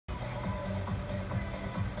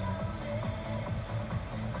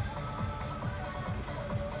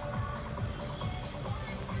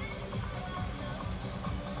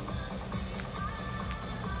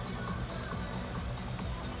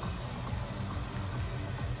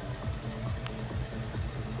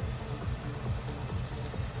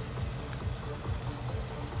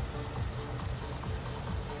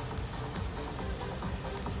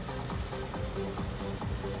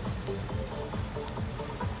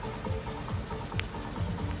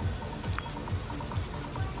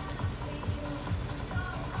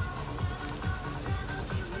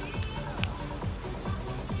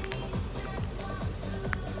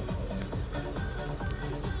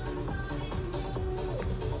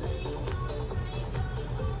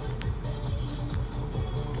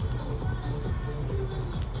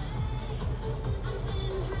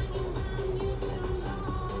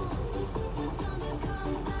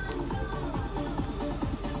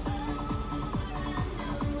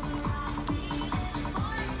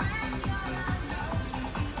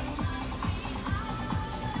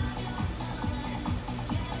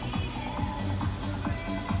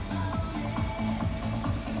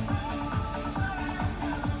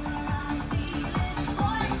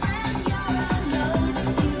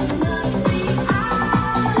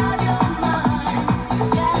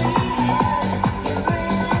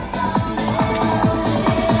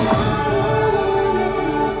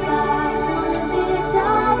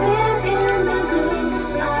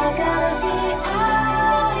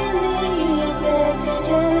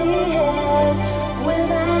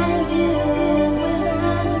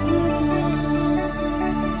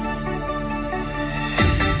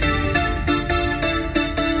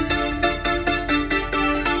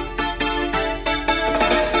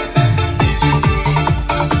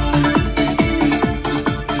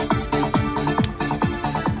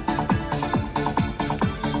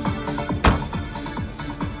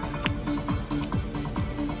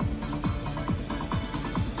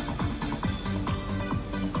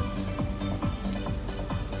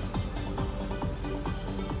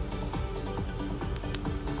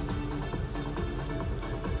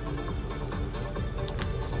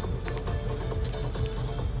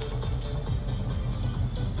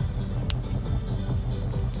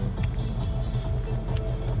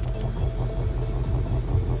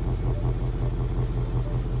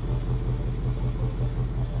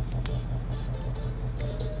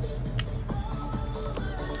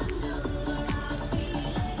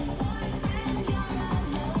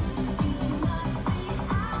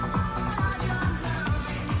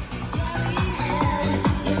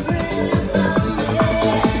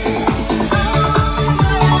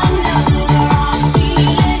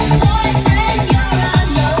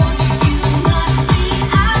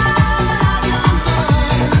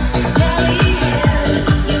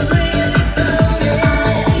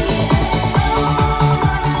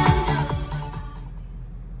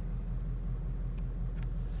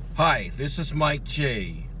this is Mike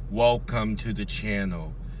J. Welcome to the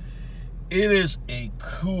channel. It is a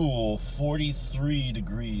cool 43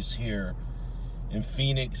 degrees here in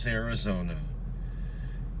Phoenix, Arizona.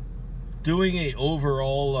 Doing a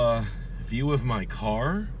overall view of my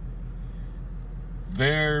car.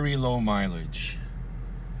 Very low mileage.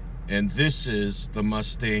 And this is the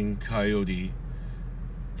Mustang Coyote,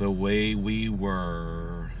 the way we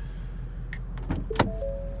were.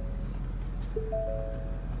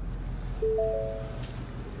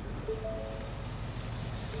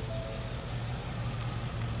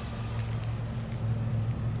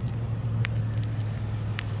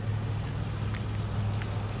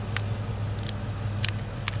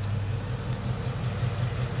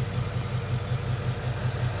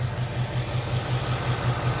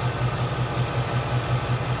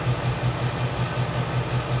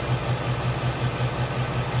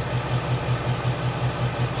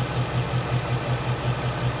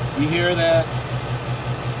 You hear that?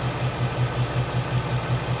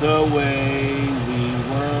 The way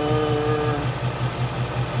we were.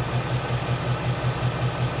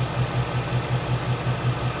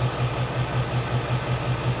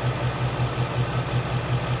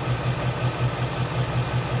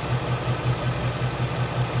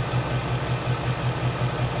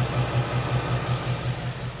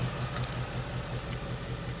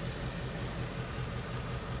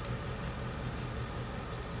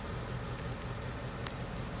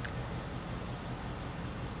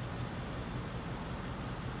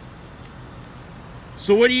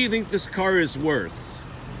 So what do you think this car is worth?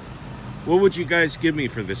 What would you guys give me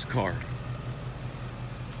for this car?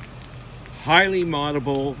 Highly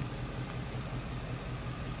moddable.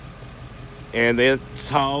 And that's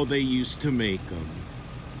how they used to make them.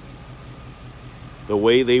 The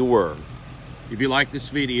way they were. If you like this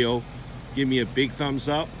video, give me a big thumbs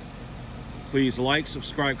up. Please like,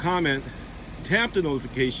 subscribe, comment. Tap the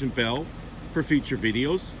notification bell for future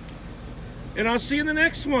videos. And I'll see you in the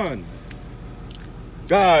next one.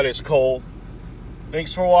 God, it's cold.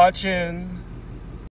 Thanks for watching.